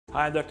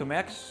Hi, I'm Dr.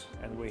 Max,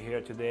 and we're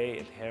here today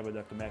at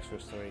Hyperbaric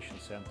Restoration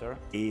Center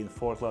in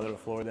Fort Lauderdale,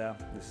 Florida.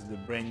 This is the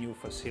brand new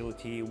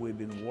facility. We've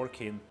been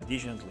working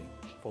diligently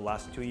for the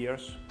last 2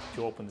 years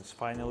to open. It's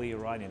finally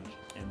running,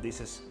 and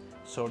this is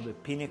sort of the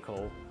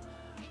pinnacle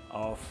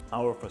of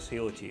our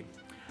facility.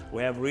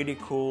 We have really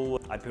cool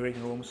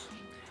operating rooms,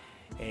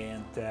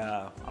 and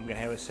I'm gonna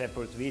have a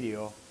separate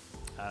video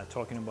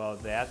talking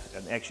about that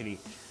and actually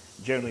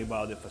generally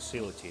about the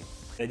facility.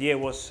 The idea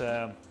was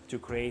to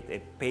create a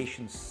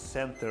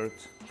patient-centered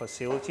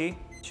facility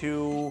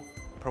to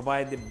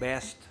provide the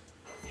best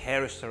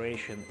hair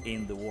restoration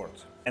in the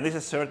world. And this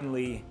is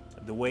certainly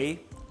the way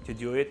to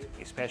do it,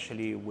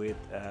 especially with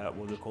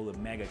what we call the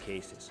mega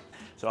cases.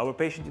 So our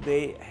patient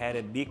today had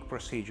a big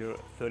procedure,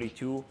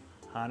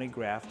 3,200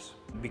 grafts,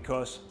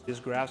 because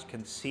these grafts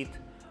can sit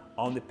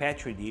on the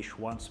petri dish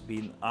once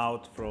been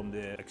out from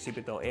the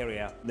occipital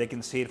area. They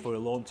can sit for a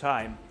long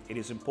time. It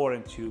is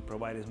important to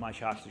provide as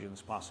much oxygen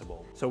as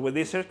possible. So with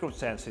these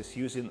circumstances,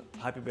 using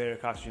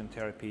hyperbaric oxygen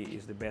therapy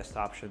is the best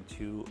option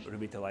to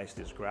revitalize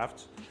these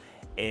grafts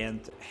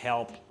and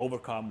help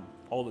overcome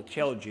all the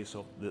challenges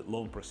of the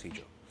long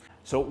procedure.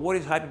 So what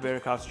is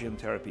hyperbaric oxygen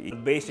therapy?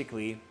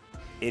 Basically,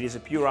 it is a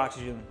pure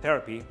oxygen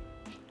therapy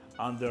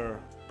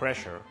under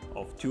pressure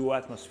of 2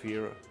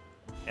 atmospheres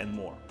and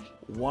more.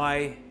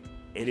 Why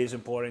it is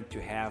important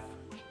to have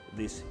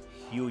this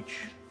huge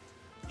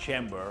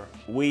chamber?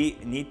 We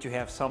need to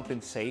have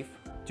something safe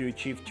to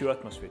achieve 2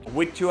 atmospheres.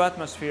 With 2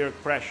 atmospheric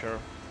pressure,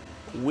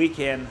 we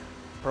can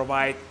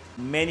provide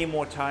many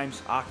more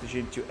times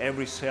oxygen to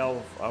every cell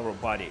of our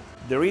body.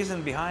 The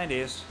reason behind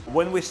is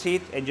when we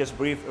sit and just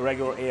breathe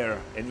regular air,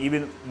 and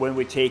even when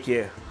we take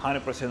a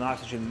 100%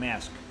 oxygen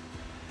mask,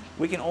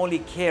 we can only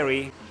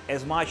carry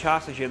as much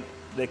oxygen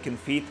that can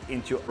fit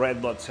into red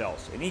blood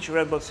cells. And each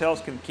red blood cells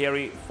can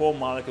carry 4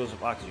 molecules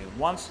of oxygen.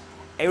 Once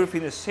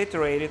everything is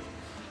saturated,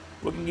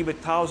 we can give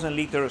 1,000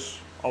 liters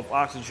of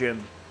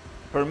oxygen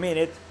per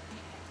minute,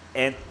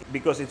 and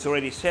because it's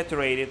already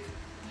saturated,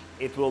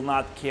 it will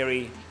not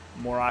carry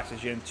more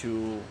oxygen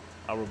to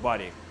our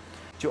body.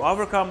 To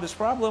overcome this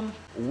problem,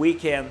 we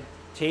can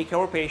take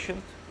our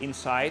patient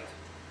inside,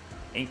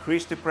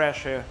 increase the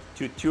pressure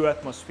to 2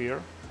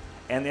 atmospheres,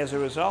 and as a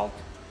result,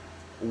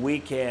 we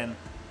can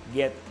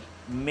get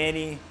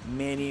many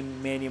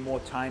more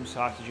times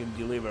oxygen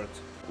delivered.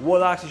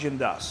 What oxygen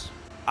does?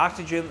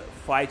 Oxygen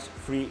fights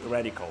free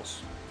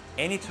radicals.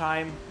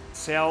 Anytime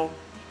cell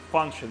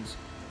functions,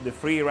 the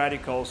free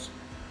radicals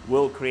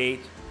will create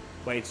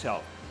by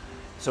itself.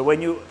 So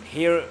when you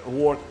hear the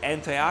word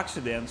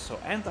antioxidants, so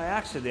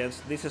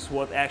antioxidants, this is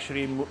what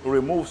actually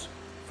removes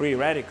free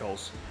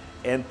radicals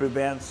and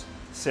prevents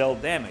cell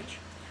damage.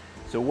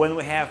 So when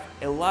we have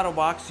a lot of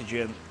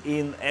oxygen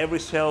in every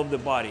cell of the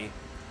body,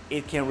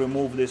 it can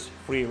remove these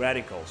free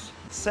radicals.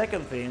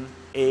 Second thing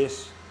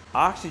is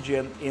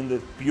oxygen in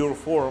the pure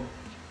form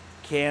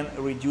can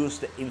reduce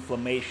the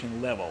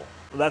inflammation level.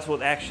 That's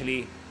what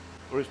actually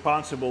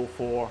responsible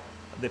for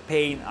the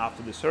pain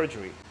after the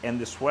surgery and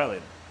the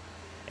swelling.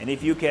 And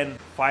if you can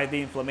fight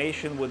the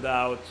inflammation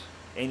without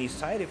any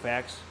side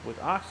effects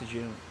with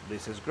oxygen,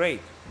 this is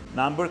great.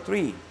 Number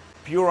 3,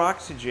 pure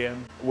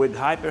oxygen with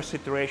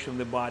hypersaturation in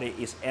the body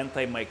is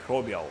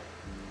antimicrobial.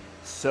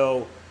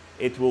 So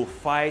it will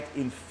fight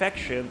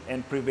infection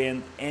and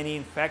prevent any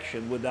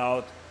infection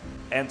without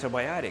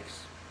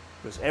antibiotics.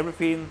 Because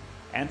everything,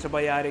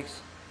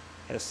 antibiotics,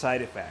 has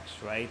side effects,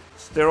 right?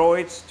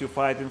 Steroids to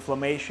fight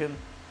inflammation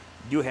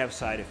do have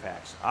side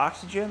effects.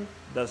 Oxygen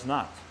does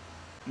not.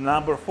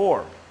 Number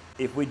 4,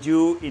 if we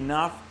do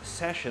enough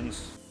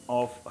sessions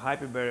of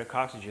hyperbaric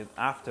oxygen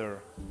after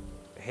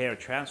hair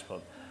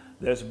transplant,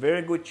 there's a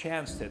very good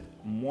chance that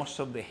most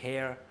of the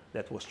hair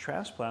that was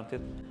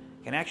transplanted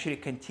can actually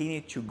continue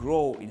to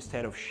grow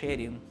instead of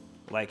shedding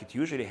like it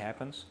usually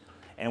happens,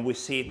 and we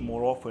see it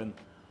more often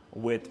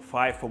with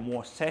 5 or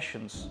more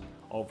sessions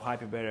of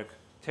hyperbaric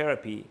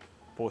therapy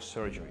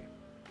post-surgery.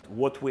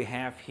 What we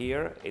have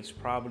here is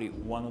probably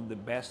one of the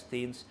best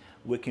things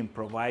we can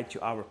provide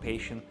to our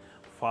patient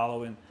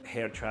following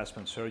hair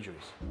transplant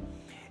surgeries.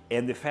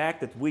 And the fact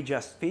that we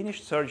just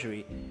finished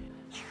surgery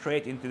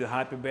straight into the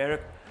hyperbaric,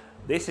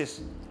 this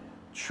is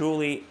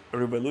truly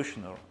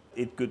revolutionary.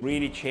 It could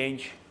really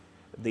change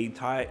the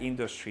entire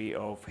industry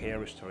of hair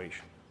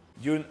restoration.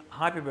 During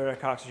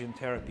hyperbaric oxygen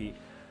therapy,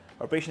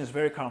 our patient is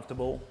very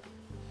comfortable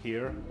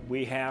here.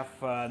 We have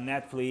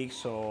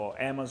Netflix or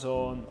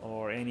Amazon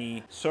or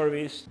any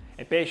service.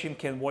 A patient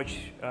can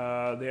watch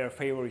their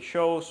favorite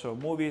shows or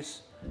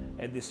movies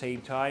at the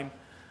same time.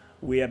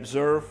 We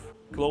observe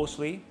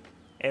closely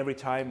every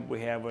time we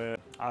have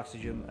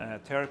oxygen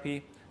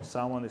therapy.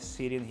 Someone is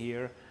sitting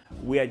here.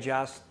 We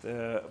adjust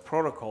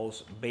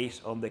protocols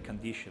based on the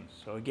conditions.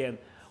 So again,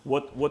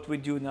 what we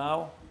do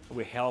now,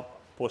 we help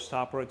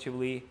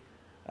post-operatively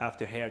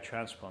after hair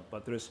transplant,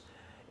 but there's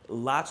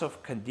lots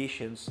of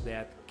conditions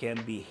that can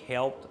be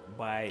helped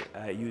by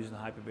using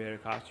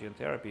hyperbaric oxygen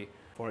therapy,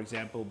 for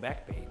example,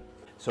 back pain.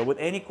 So with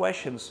any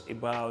questions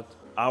about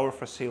our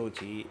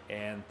facility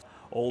and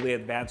all the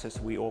advances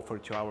we offer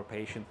to our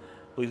patient,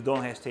 please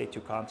don't hesitate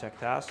to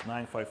contact us,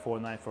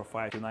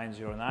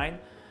 954-945-2909.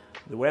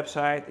 The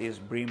website is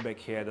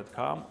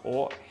bringbackhair.com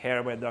or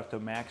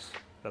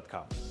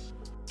hairbydrmax.com.